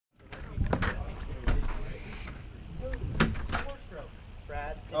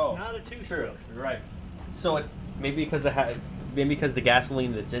not a two-stroke. True. You're right. So maybe because the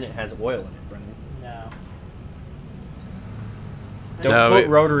gasoline that's in it has oil in it, Brendan. No. Don't put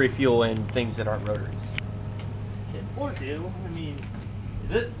rotary fuel in things that aren't rotaries. Kids. Or do. I mean,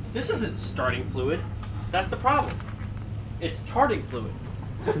 This isn't starting fluid. That's the problem. It's tarting fluid.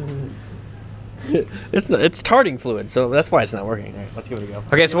 It's tarting fluid, so that's why it's not working. All right, let's give it a go.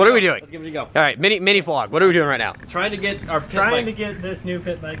 Okay, so what are we doing? Let's give it a go. All right, mini vlog. What are we doing right now? Trying to get our to get this new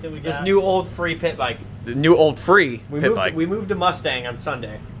pit bike that we got. This new old free pit bike. The new old free pit bike. We moved a Mustang on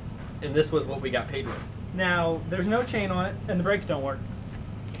Sunday, and this was what we got paid with. Now, there's no chain on it, and the brakes don't work.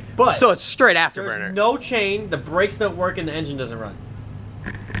 But So it's straight There's afterburner. no chain, the brakes don't work, and the engine doesn't run.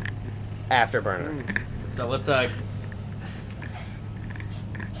 Afterburner. So let's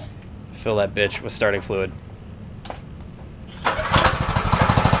Fill that bitch with starting fluid.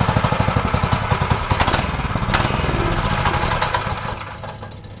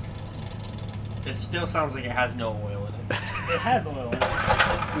 It still sounds like it has no oil in it. it has oil in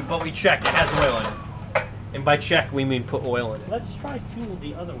it. But we checked, it has oil in it. And by check, we mean put oil in it. Let's try fuel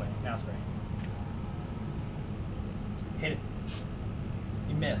the other way. Now spray. Hit it.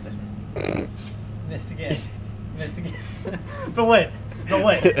 You missed. Missed again. Missed again. But wait. But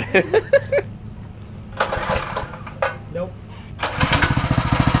wait. Nope.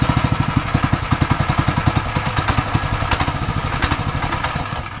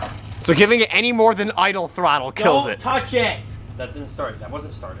 So giving it any more than idle throttle kills Don't it. touch it! That didn't start. That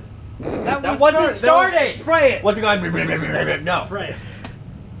wasn't started. That wasn't started! Spray it. Wasn't going. No. Spray it.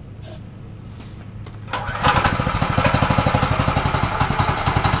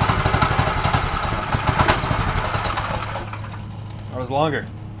 That was longer.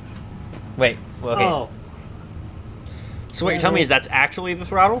 Wait. Well, okay. Oh. So what you're telling me is that's actually the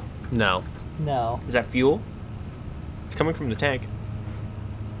throttle? No. No. Is that fuel? It's coming from the tank.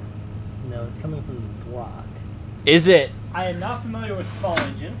 No, it's coming from the block. Is it? I am not familiar with small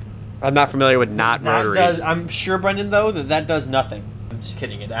engines. I'm not familiar with not That rotaries. does. I'm sure, Brendan, though, that does nothing. I'm just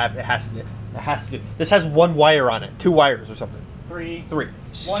kidding. It has to. It has to. This has one wire on it. 2 wires or something. Three.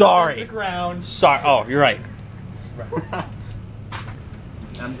 Sorry. The ground. Sorry. Oh, you're right.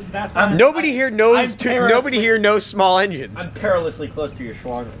 That's Nobody here knows. I'm Nobody here knows small engines. I'm perilously close to your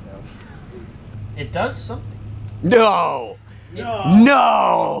schwang right now. It does something. No. No.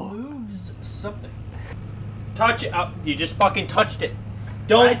 No. Moves something. Touch it. You just fucking touched it. I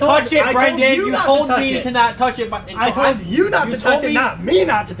Don't told- touch it, I told Brendan. you You not told to touch me it. to not touch it. But I told you not to touch it, not me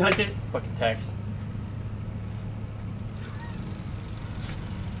not to touch it. Fucking text.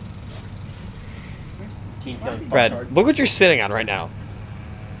 Brad, look what you're sitting on right now.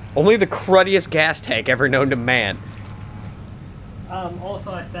 Only the cruddiest gas tank ever known to man.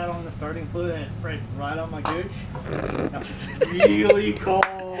 Also, I sat on the starting fluid and it sprayed right on my gooch. That was really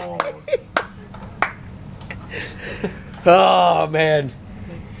cold. Oh man.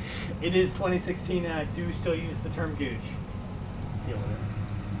 It is 2016 and I do still use the term gooch. Deal with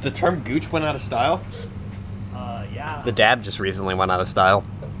it. The term gooch went out of style Yeah. The dab just recently went out of style.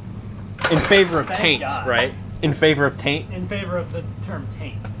 in favor of Thank taint, God. right? In favor of taint. In favor of the term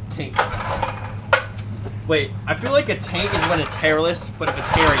taint. Taint. Wait, I feel like a taint is when it's hairless, but if it's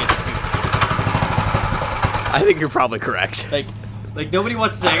hairy, it's gooch. I think you're probably correct. Like nobody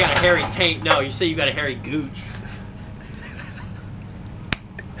wants to say I got a hairy taint. No, you say you got a hairy gooch.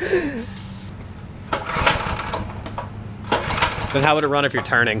 Then how would it run if you're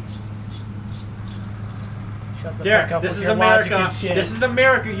turning? Shut the Derek, fuck up this with is your logic America. and shit. This is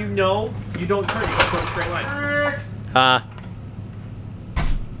America. You know, you don't turn. You just go a straight line.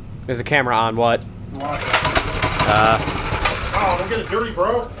 There's a camera on what? Oh, don't get it dirty,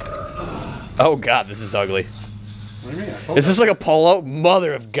 bro. Oh god, this is ugly. What do you mean? Is this like a polo?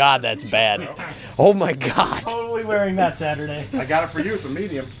 Mother of God, that's bad. Oh my god. Totally wearing that Saturday. I got it for you. It's a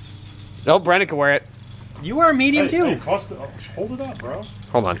medium. No, Brennan can wear it. You are a medium too. Hey, bust it. Oh, hold it up, bro.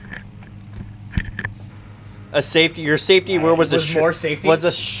 Hold on. A safety. Your safety. Where was a Was shirt? more safety? Was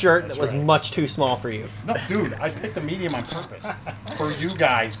a shirt That's that was right. much too small for you. No, dude, I picked the medium on purpose for you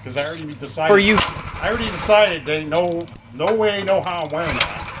guys because I already decided. For you. I already decided. They no way, no how, I'm wearing it.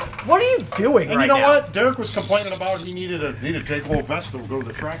 What are you doing And right you know now? what? Derek was complaining about he needed to take a little vest to go to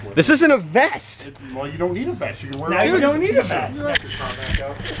the track with. This isn't a vest. Well, you don't need a vest. You can wear. Now it you with don't a need a t-shirt. vest.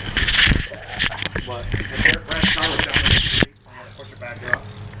 But Derek Brash's car was down in the street. I'm gonna push it back up.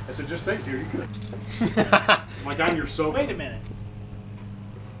 I said, just think, dude, you could. I'm like on your sofa. Wait a minute.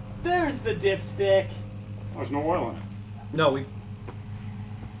 There's the dipstick. There's no oil in it. No, we.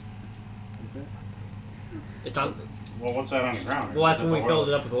 It's on. Well, what's that on the ground? Well, that's when we filled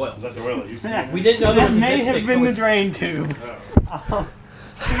it up with oil. Is that the oil that used to be? We didn't know there That was a may dipstick, have so been we- the drain tube.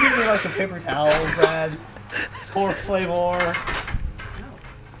 Can you give me like a paper towel, Brad? Pour flavor.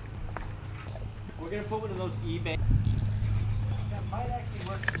 We're gonna put one of those eBay. That might actually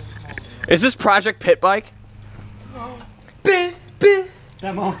work for the small one. Is this Project Pit Bike?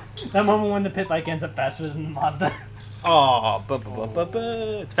 That moment when the pit bike ends up faster than the Mazda. Oh,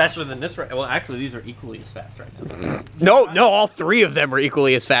 it's faster than this right. Well, actually, these are equally as fast right now. No, all three of them are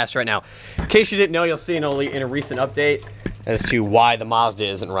equally as fast right now. In case you didn't know, you'll see in a recent update as to why the Mazda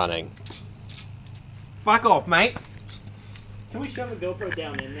isn't running. Fuck off, mate. Can we shove a GoPro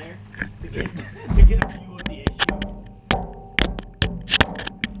down in there to get a view of the issue?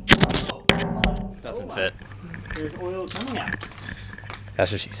 Oh, come on. Doesn't fit. There's oil coming out.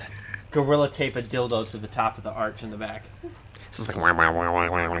 That's what she said. Gorilla tape a dildo to the top of the arch in the back. It's just like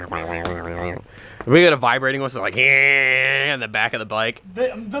we got a vibrating one, so like in the back of the bike.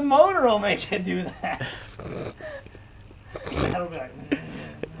 The motor will make it do that. That'll be like.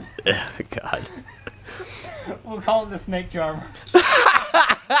 God. We'll call it the snake charmer.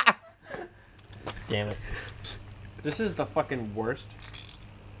 Damn it. This is the fucking worst.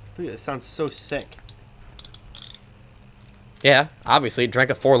 Look, it sounds so sick. Yeah, obviously,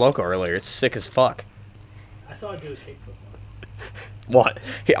 drank a Four Loko earlier. It's sick as fuck. I saw it do a kickflip once. What?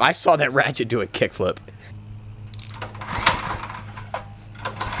 Hey, I saw that Ratchet do a kickflip.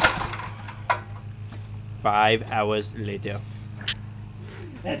 Five hours later.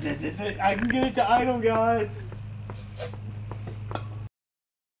 I can get it to idle, guys.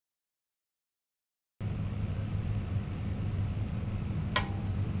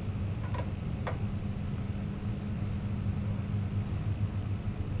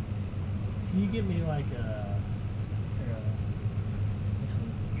 Can you give me like a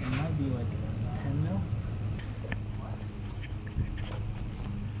it might be like a 10 mil?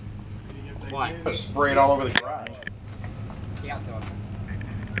 Why? Just spray it all over the garage.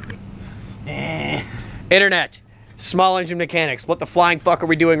 Internet, small engine mechanics. What the flying fuck are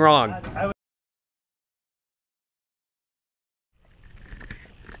we doing wrong?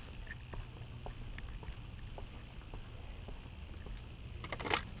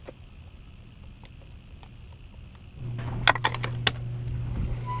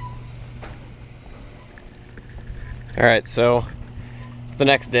 All right, so it's the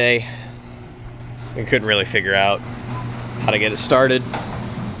next day. We couldn't really figure out how to get it started,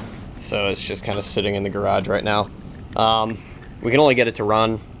 so it's just kind of sitting in the garage right now. We can only get it to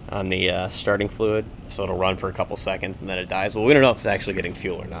run on the starting fluid, so it'll run for a couple seconds and then it dies. Well, we don't know if it's actually getting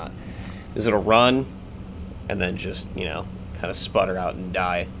fuel or not. Is it'll run and then just, you know, kind of sputter out and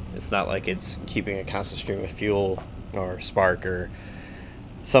die. It's not like it's keeping a constant stream of fuel or spark or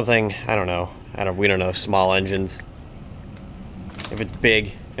something. I don't know. We don't know small engines. If it's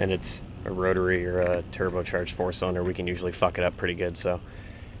big and it's a rotary or a turbocharged four-cylinder, we can usually fuck it up pretty good. So,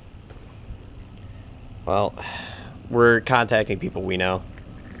 well, we're contacting people we know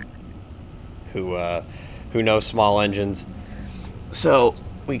who know small engines, so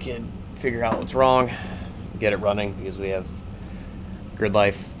we can figure out what's wrong, get it running, because we have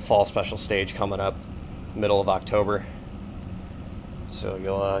Gridlife Fall Special Stage coming up middle of October. So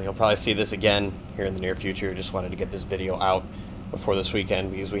you'll probably see this again here in the near future. Just wanted to get this video out before this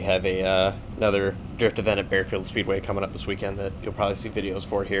weekend because we have another drift event at Bearfield Speedway coming up this weekend that you'll probably see videos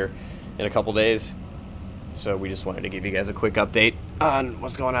for here in a couple days. So we just wanted to give you guys a quick update on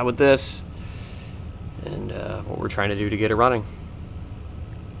what's going on with this and what we're trying to do to get it running.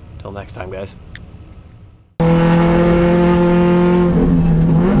 Till next time, guys.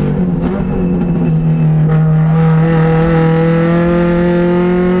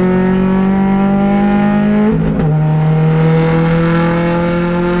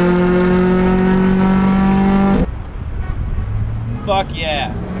 Fuck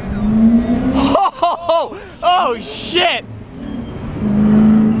yeah. Oh shit!